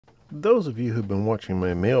Those of you who've been watching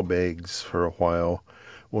my mailbags for a while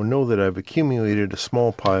will know that I've accumulated a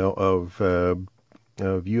small pile of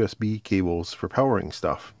USB cables for powering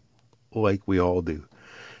stuff, like we all do.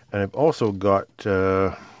 And I've also got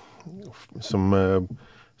some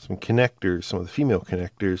connectors, some of the female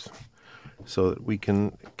connectors, so that we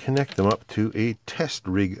can connect them up to a test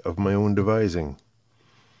rig of my own devising.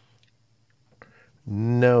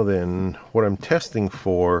 Now then, what I'm testing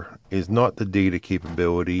for is not the data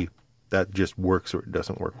capability. That just works or it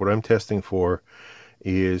doesn't work. What I'm testing for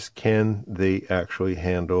is, can they actually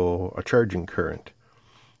handle a charging current?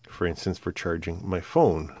 For instance, for charging my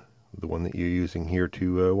phone, the one that you're using here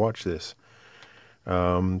to watch this.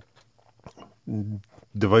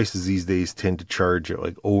 Devices these days tend to charge at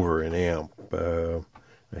like over an amp.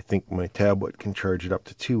 I think my tablet can charge it up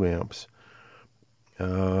to 2 amps.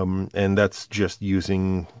 And that's just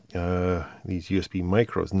using these USB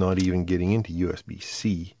micros, not even getting into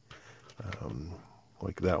USB-C,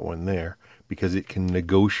 like that one there, because it can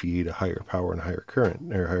negotiate a higher power and higher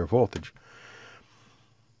current, or higher voltage.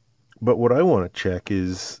 But what I want to check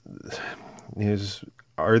is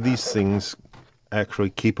are these things actually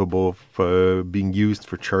capable of being used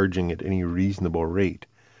for charging at any reasonable rate?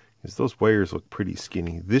 Because those wires look pretty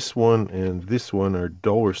skinny. This one and this one are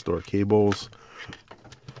dollar store cables.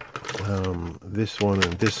 This one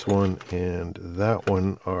and this one and that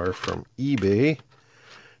one are from eBay.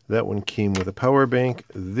 That one came with a power bank.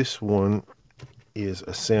 This one is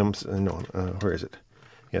a Samsung. No, where is it?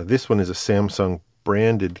 Yeah, this one is a Samsung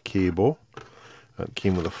branded cable. It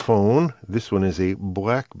came with a phone. This one is a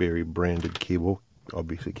BlackBerry branded cable.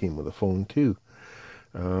 Obviously came with a phone too.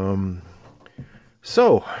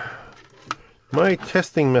 So my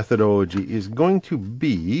testing methodology is going to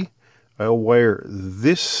be, I'll wire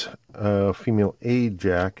this female A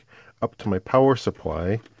jack up to my power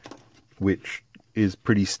supply, which is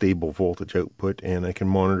pretty stable voltage output, and I can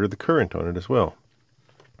monitor the current on it as well.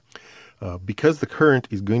 Because the current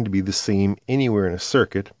is going to be the same anywhere in a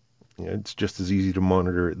circuit, it's just as easy to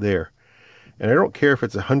monitor it there. And I don't care if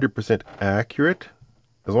it's 100% accurate,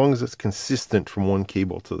 as long as it's consistent from one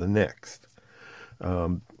cable to the next.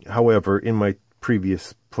 However, in my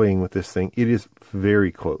previous playing with this thing, it is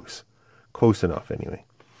very close. Close enough, anyway.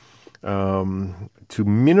 To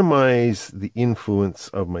minimize the influence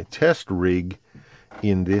of my test rig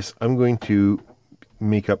in this, I'm going to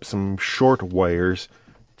make up some short wires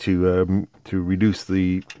to reduce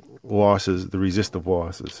the losses, the resistive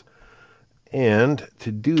losses. And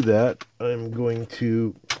to do that, I'm going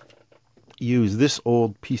to use this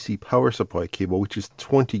old PC power supply cable, which is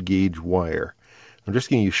 20 gauge wire. I'm just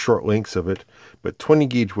going to use short lengths of it, but 20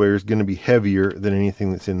 gauge wire is going to be heavier than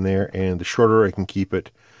anything that's in there, and the shorter I can keep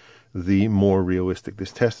it, the more realistic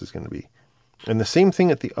this test is going to be. And the same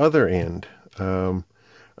thing at the other end.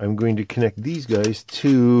 I'm going to connect these guys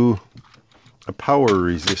to a power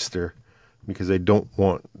resistor, because I don't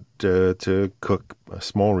want to cook a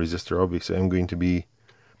small resistor. Obviously, I'm going to be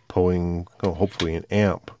pulling, hopefully, an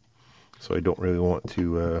amp, so I don't really want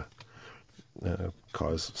to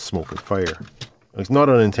cause smoke and fire. It's not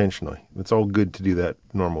unintentionally. It's all good to do that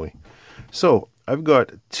normally. So I've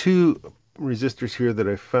got 2 resistors here that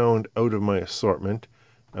I found out of my assortment,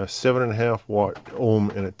 a 7.5 watt ohm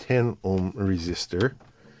and a 10 ohm resistor.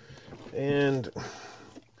 And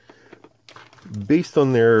based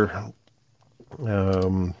on their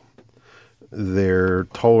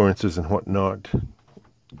tolerances and whatnot,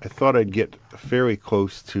 I thought I'd get fairly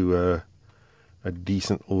close to a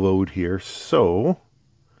decent load here. So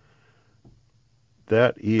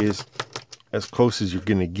that is as close as you're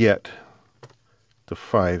going to get to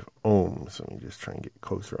 5 ohms. Let me just try and get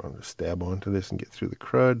closer on to stab onto this and get through the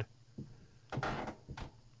crud.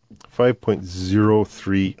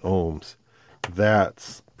 5.03 ohms.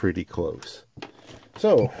 That's pretty close.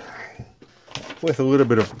 So, with a little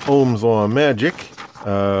bit of Ohm's law magic,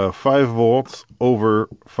 5 volts over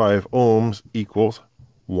 5 ohms equals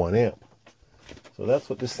 1 amp. So that's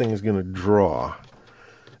what this thing is going to draw.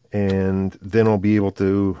 And then I'll be able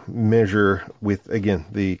to measure with, again,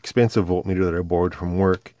 the expensive voltmeter that I borrowed from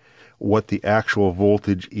work, what the actual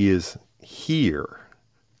voltage is here,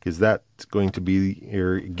 because that's going to be,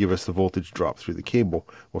 or give us the voltage drop through the cable.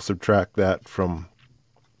 We'll subtract that from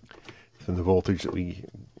the voltage that we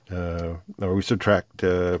subtract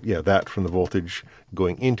that from the voltage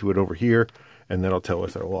going into it over here, and that'll tell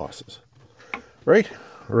us our losses. Right?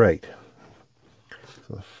 So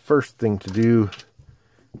the first thing to do,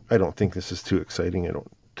 I don't think this is too exciting. I don't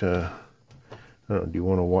know, do you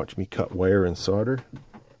want to watch me cut wire and solder?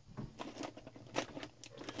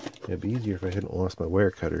 It'd be easier if I hadn't lost my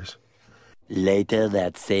wire cutters. Later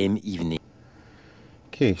that same evening.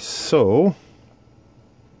 Okay, so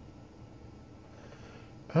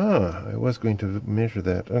I was going to measure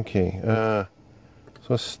that. Okay, so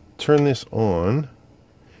let's turn this on.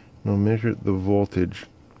 And I'll measure the voltage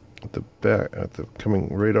at the back,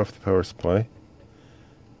 coming right off the power supply.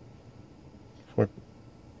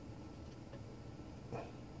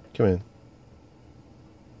 Come in.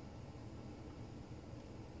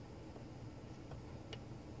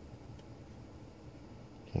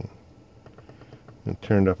 Okay. And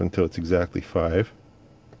turn it up until it's exactly 5.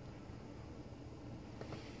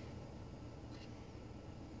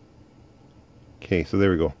 Okay, so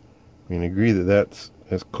there we go. We can agree that that's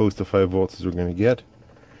as close to 5 volts as we're going to get.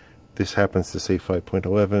 This happens to say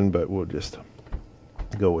 5.11, but we'll just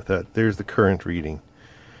go with that. There's the current reading.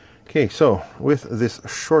 Okay, so with this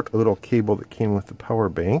short little cable that came with the power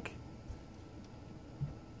bank,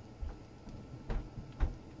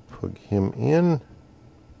 plug him in.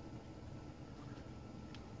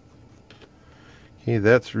 Okay,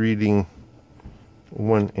 that's reading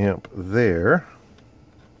 1 amp there.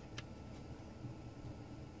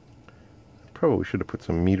 Probably should have put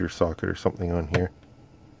some meter socket or something on here.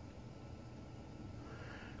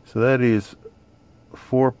 So that is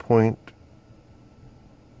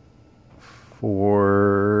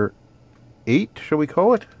 4.48, shall we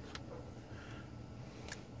call it?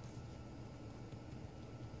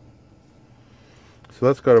 So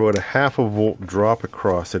that's got about a half a volt drop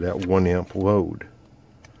across it at 1 amp load.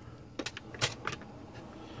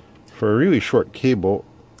 For a really short cable,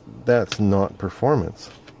 that's not performance.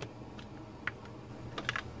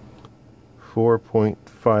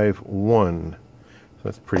 4.51. So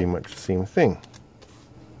that's pretty much the same thing.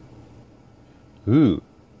 Ooh,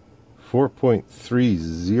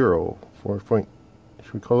 4.30.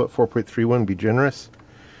 Should we call it 4.31? Be generous.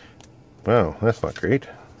 Wow, that's not great.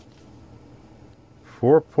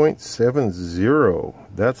 4.70.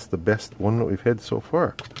 That's the best one that we've had so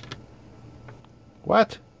far.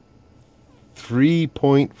 What?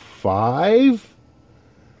 3.5?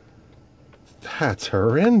 That's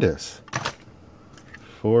horrendous.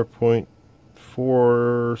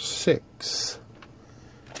 4.46.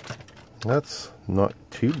 That's not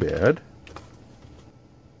too bad.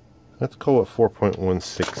 Let's call it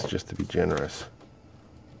 4.16 just to be generous.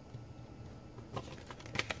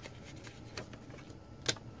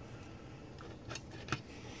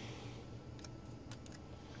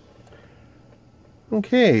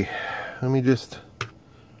 Okay, let me just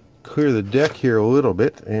clear the deck here a little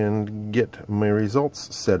bit and get my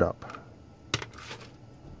results set up.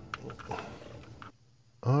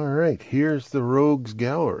 Alright, here's the Rogues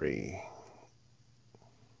Gallery.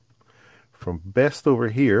 From best over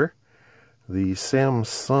here, the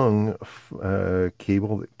Samsung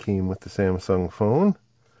cable that came with the Samsung phone.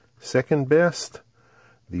 Second best,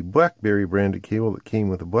 the BlackBerry branded cable that came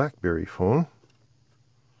with the BlackBerry phone.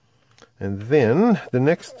 And then the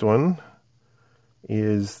next one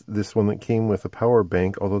is this one that came with a power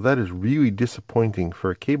bank, although that is really disappointing.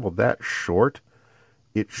 For a cable that short,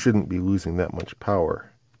 it shouldn't be losing that much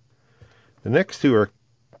power. The next two are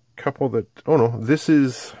a couple that, oh no, this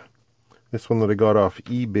is this one that I got off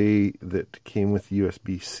eBay that came with the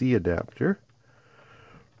USB-C adapter.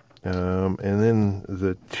 And then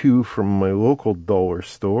the two from my local dollar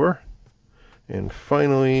store. And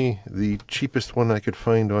finally, the cheapest one I could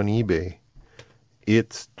find on eBay.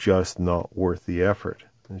 It's just not worth the effort.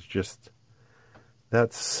 It's just,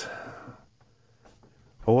 that's,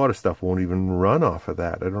 a lot of stuff won't even run off of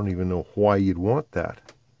that. I don't even know why you'd want that.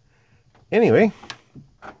 Anyway,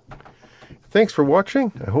 thanks for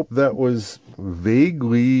watching. I hope that was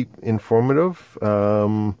vaguely informative.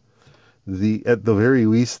 At the very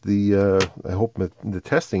least, I hope the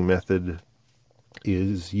testing method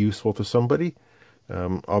is useful to somebody.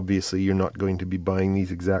 Obviously, you're not going to be buying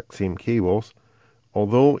these exact same cables.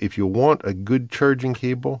 Although, if you want a good charging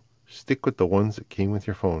cable, stick with the ones that came with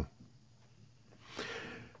your phone.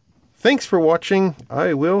 Thanks for watching.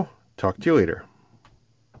 I will talk to you later.